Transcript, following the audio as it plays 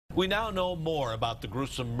We now know more about the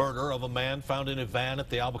gruesome murder of a man found in a van at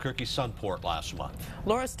the Albuquerque Sunport last month.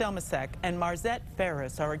 Laura Stelmasek and Marzette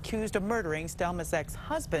Ferris are accused of murdering Stelmasek's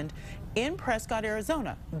husband in Prescott,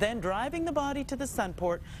 Arizona, then driving the body to the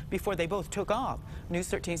Sunport before they both took off.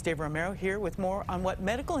 News 13's Dave Romero here with more on what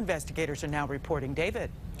medical investigators are now reporting.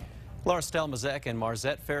 David. Laura Stelmasek and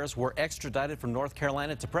Marzette Ferris were extradited from North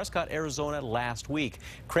Carolina to Prescott, Arizona last week.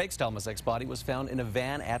 Craig Stelmasek's body was found in a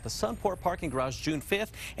van at the Sunport parking garage June 5th,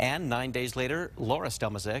 and 9 days later, Laura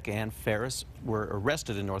Stelmasek and Ferris were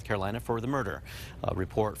arrested in North Carolina for the murder. A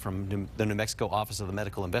report from the New Mexico Office of the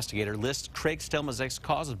Medical Investigator lists Craig Stelmasek's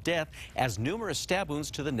cause of death as numerous stab wounds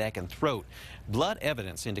to the neck and throat. Blood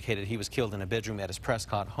evidence indicated he was killed in a bedroom at his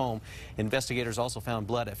Prescott home. Investigators also found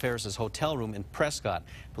blood at Ferris's hotel room in Prescott.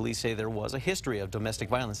 Police say there was a history of domestic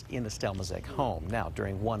violence in the Stelmasek home. Now,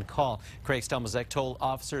 during one call, Craig Stelmasek told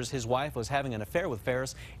officers his wife was having an affair with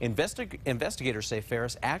Ferris. Investigators say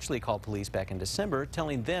Ferris actually called police back in December,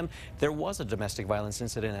 telling them there was a domestic violence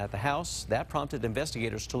incident at the house. That prompted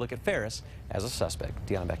investigators to look at Ferris as a suspect.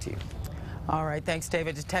 Deanna, back to you. All right, thanks,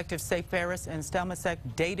 David. Detectives say Ferris and Stelmasek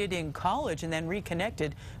dated in college and then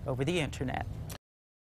reconnected over the internet.